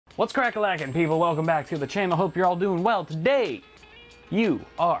What's crack-a-lackin', people? Welcome back to the channel. Hope you're all doing well. Today, you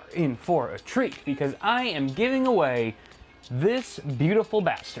are in for a treat because I am giving away this beautiful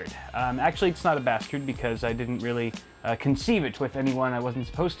bastard. Actually, it's not a bastard because I didn't really conceive it with anyone I wasn't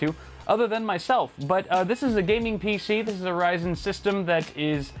supposed to, other than myself. But this is a gaming PC. This is a Ryzen system that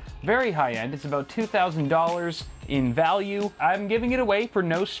is very high-end. It's about $2,000 in value. I'm giving it away for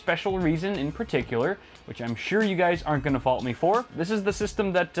no special reason in particular, which I'm sure you guys aren't going to fault me for. This is the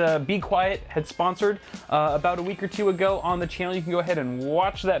system that Be Quiet had sponsored about a week or two ago on the channel. You can go ahead and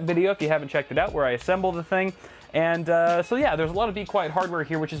watch that video if you haven't checked it out, where I assemble the thing. And so yeah, there's a lot of Be Quiet hardware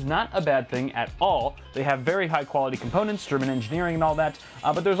here, which is not a bad thing at all. They have very high quality components, German engineering and all that,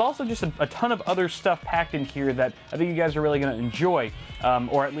 but there's also just a ton of other stuff packed in here that I think you guys are really going to enjoy,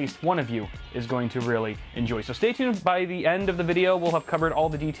 or at least one of you is going to really enjoy. So stay tuned. By the end of the video, we'll have covered all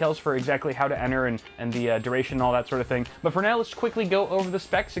the details for exactly how to enter and the duration and all that sort of thing. But for now, let's quickly go over the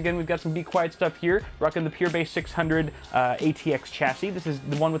specs. Again, we've got some Be Quiet stuff here, rocking the Pure Base 600 ATX chassis. This is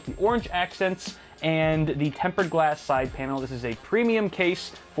the one with the orange accents and the tempered glass side panel. This is a premium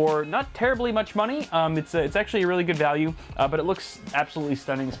case for not terribly much money. It's actually a really good value, but it looks absolutely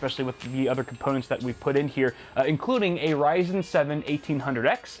stunning, especially with the other components that we've put in here, including a Ryzen 7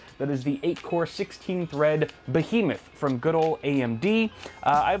 1800X. That is the 8-core, 16-thread behemoth from good old AMD.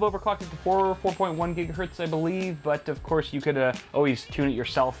 I've overclocked it to 4.1 gigahertz, I believe, but of course you could always tune it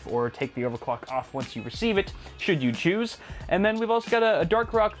yourself or take the overclock off once you receive it, should you choose. And then we've also got a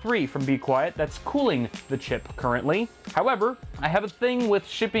Dark Rock 3 from Be Quiet that's cooling the chip currently. However, I have a thing with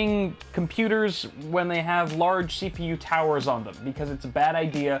shipping computers when they have large CPU towers on them because it's a bad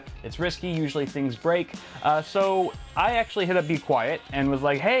idea, it's risky, usually things break. So I actually hit up Be Quiet and was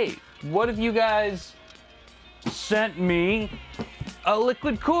like, hey, what if you guys sent me a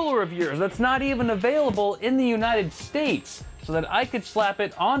liquid cooler of yours that's not even available in the United States so that I could slap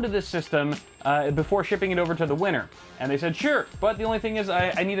it onto this system before shipping it over to the winner? And they said, sure, but the only thing is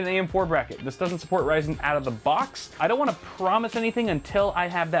I need an AM4 bracket. This doesn't support Ryzen out of the box. I don't want to promise anything until I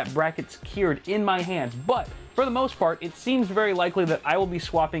have that bracket secured in my hands, but for the most part, it seems very likely that I will be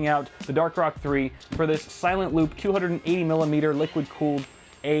swapping out the Dark Rock 3 for this Silent Loop 280mm liquid-cooled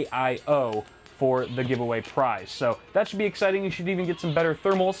AIO for the giveaway prize. So that should be exciting. You should even get some better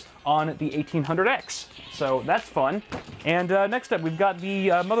thermals on the 1800X. So that's fun. And next up, we've got the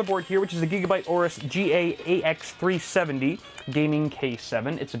motherboard here, which is a Gigabyte Aorus GA-AX370 Gaming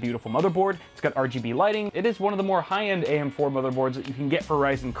K7. It's a beautiful motherboard. It's got RGB lighting. It is one of the more high-end AM4 motherboards that you can get for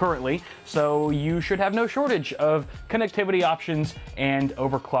Ryzen currently, so you should have no shortage of connectivity options and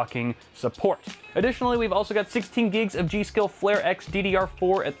overclocking support. Additionally, we've also got 16 gigs of G.Skill Flare X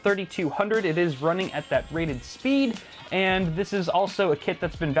DDR4 at 3200. It is running at that rated speed, and this is also a kit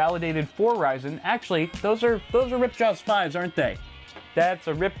that's been validated for Ryzen. Actually, those are Ripjaws 5s, aren't they? That's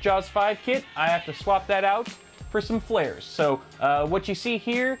a Ripjaws 5 kit. I have to swap that out for some flares. So what you see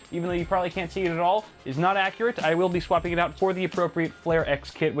here, even though you probably can't see it at all, is not accurate. I will be swapping it out for the appropriate Flare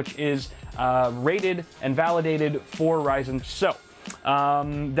X kit, which is rated and validated for Ryzen. So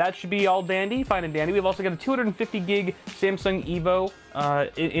that should be all dandy, fine and dandy. We've also got a 250 gig Samsung Evo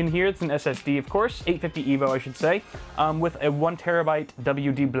in here. It's an SSD, of course, 850 Evo, I should say, with a 1 terabyte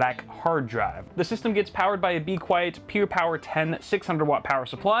WD Black hard drive. The system gets powered by a Be Quiet Pure Power 10 600 watt power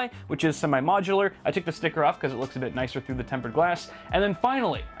supply, which is semi-modular. I took the sticker off because it looks a bit nicer through the tempered glass. And then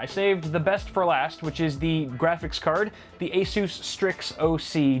finally, I saved the best for last, which is the graphics card, the Asus Strix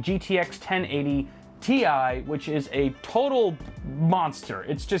OC GTX 1080 Ti, which is a total monster.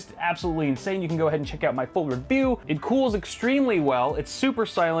 It's just absolutely insane. You can go ahead and check out my full review. It cools extremely well, it's super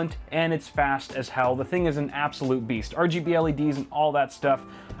silent, and it's fast as hell. The thing is an absolute beast. RGB LEDs and all that stuff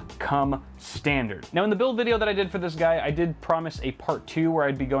come standard. Now, in the build video that I did for this guy, I did promise a part 2 where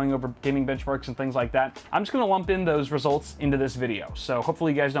I'd be going over gaming benchmarks and things like that. I'm just going to lump in those results into this video, so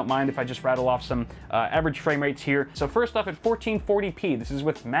hopefully you guys don't mind if I just rattle off some average frame rates here. So first off, at 1440p, this is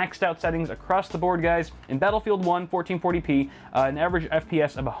with maxed out settings across the board, guys. In Battlefield 1, 1440p, an average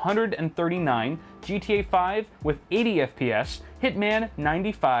FPS of 139, GTA 5 with 80 FPS, Hitman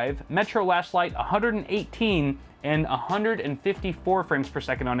 95, Metro Last Light 118, and 154 frames per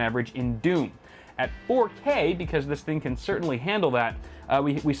second on average in Doom. At 4K, because this thing can certainly handle that,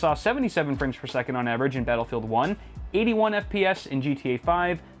 we saw 77 frames per second on average in Battlefield 1, 81 FPS in GTA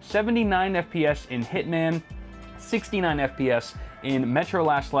 5, 79 FPS in Hitman, 69 FPS in Metro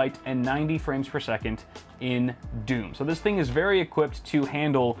Last Light, and 90 frames per second in Doom. So this thing is very equipped to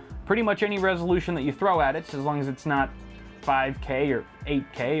handle pretty much any resolution that you throw at it, as long as it's not 5K or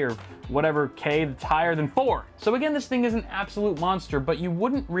 8K or whatever K that's higher than 4. So again, this thing is an absolute monster, but you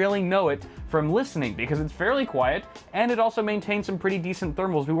wouldn't really know it from listening because it's fairly quiet, and it also maintains some pretty decent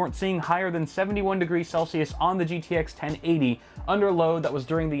thermals. We weren't seeing higher than 71 degrees Celsius on the GTX 1080 under load. That was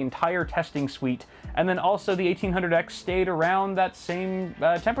during the entire testing suite. And then also the 1800X stayed around that same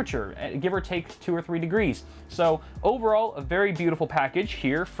temperature, give or take 2 or 3 degrees. So overall, a very beautiful package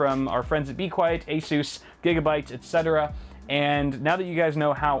here from our friends at Bitwit, Asus, Gigabyte, etc. And now that you guys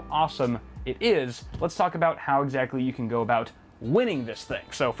know how awesome it is, let's talk about how exactly you can go about winning this thing.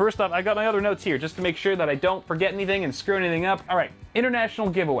 So first off, I got my other notes here just to make sure that I don't forget anything and screw anything up. All right, international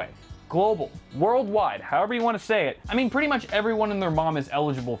giveaway. Global, worldwide, however you want to say it. I mean, pretty much everyone and their mom is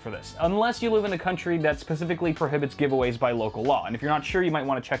eligible for this, unless you live in a country that specifically prohibits giveaways by local law. And if you're not sure, you might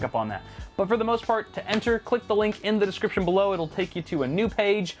want to check up on that. But for the most part, to enter, click the link in the description below. It'll take you to a new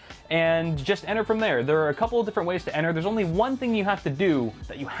page and just enter from there. There are a couple of different ways to enter. There's only one thing you have to do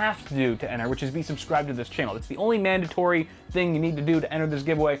to enter, which is be subscribed to this channel. It's the only mandatory thing you need to do to enter this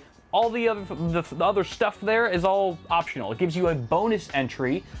giveaway. All the other stuff there is all optional. It gives you a bonus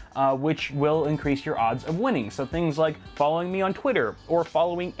entry, which will increase your odds of winning. So things like following me on Twitter or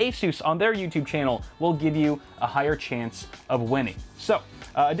following Asus on their YouTube channel will give you a higher chance of winning. So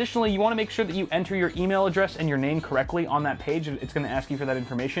additionally, you want to make sure that you enter your email address and your name correctly on that page. It's going to ask you for that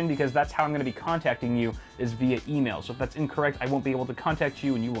information because that's how I'm going to be contacting you, is via email. So if that's incorrect, I won't be able to contact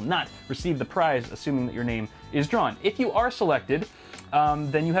you and you will not receive the prize, assuming that your name is drawn. If you are selected,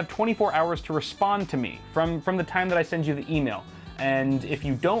 then you have 24 hours to respond to me from the time that I send you the email. And if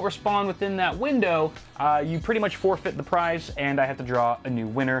you don't respond within that window, you pretty much forfeit the prize and I have to draw a new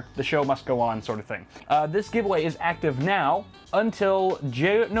winner. The show must go on, sort of thing. This giveaway is active now until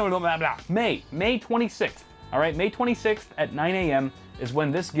May 26th. All right, May 26th at 9 a.m. is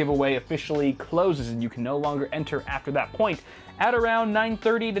when this giveaway officially closes and you can no longer enter after that point. At around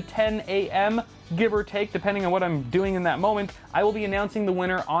 9:30 to 10 a.m., give or take, depending on what I'm doing in that moment, I will be announcing the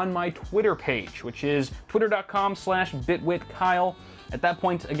winner on my Twitter page, which is twitter.com/bitwitkyle. At that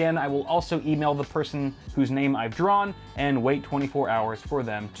point, again, I will also email the person whose name I've drawn and wait 24 hours for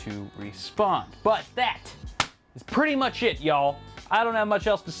them to respond. But that is pretty much it, y'all. I don't have much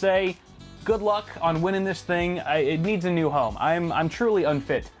else to say. Good luck on winning this thing. It needs a new home. I'm truly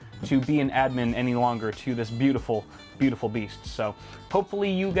unfit to be an admin any longer to this beautiful, beautiful beast. So hopefully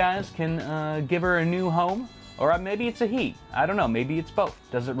you guys can give her a new home, or maybe it's a he. I don't know, maybe it's both.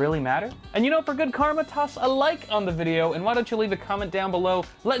 Does it really matter? And you know, for good karma, toss a like on the video, and why don't you leave a comment down below?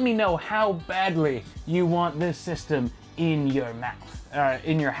 Let me know how badly you want this system in your mouth,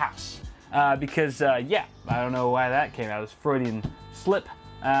 in your house. Because, yeah, I don't know why that came out. It was Freudian slip.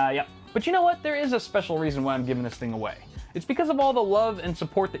 Yep. But you know what? There is a special reason why I'm giving this thing away. It's because of all the love and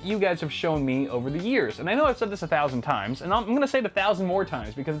support that you guys have shown me over the years. And I know I've said this 1,000 times, and I'm going to say it 1,000 more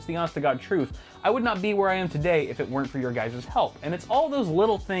times because it's the honest to God truth. I would not be where I am today if it weren't for your guys' help. And it's all those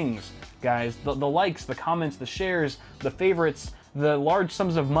little things, guys, the likes, the comments, the shares, the favorites, the large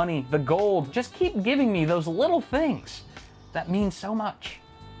sums of money, the gold. Just keep giving me those little things. That means so much.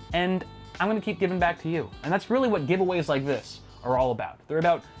 And I'm going to keep giving back to you. And that's really what giveaways like this are all about. They're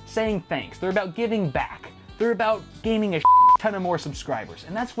about saying thanks. They're about giving back. They're about gaining a ton of more subscribers.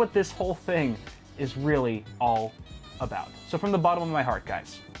 And that's what this whole thing is really all about. So from the bottom of my heart,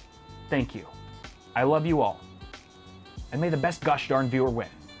 guys, thank you. I love you all. And may the best gosh darn viewer win.